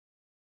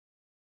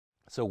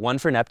So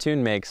OneForNeptune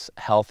makes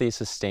healthy,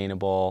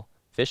 sustainable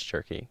fish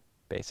jerky,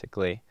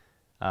 basically.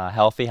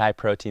 Healthy,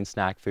 high-protein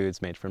snack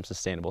foods made from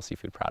sustainable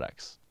seafood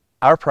products.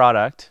 Our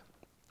product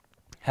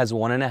has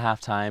 1.5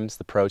 times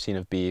the protein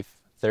of beef,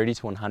 30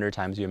 to 100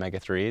 times the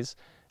omega-3s,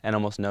 and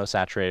almost no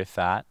saturated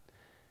fat.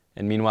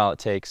 And meanwhile, it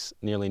takes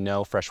nearly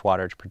no fresh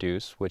water to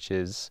produce, which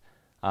is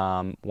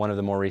one of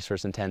the more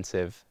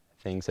resource-intensive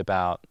things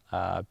about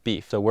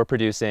beef. So we're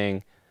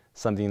producing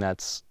something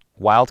that's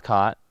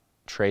wild-caught,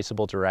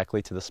 traceable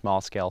directly to the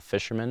small-scale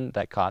fishermen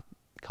that caught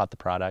the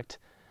product,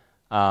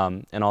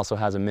 and also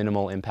has a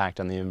minimal impact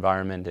on the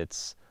environment.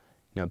 It's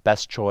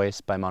best choice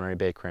by Monterey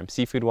Bay Aquarium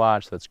Seafood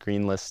Watch, so it's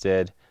green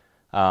listed.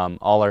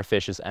 All our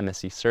fish is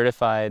MSC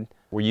certified.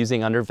 We're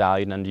using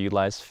undervalued and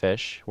underutilized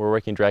fish. We're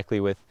working directly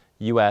with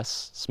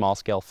U.S.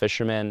 small-scale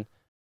fishermen.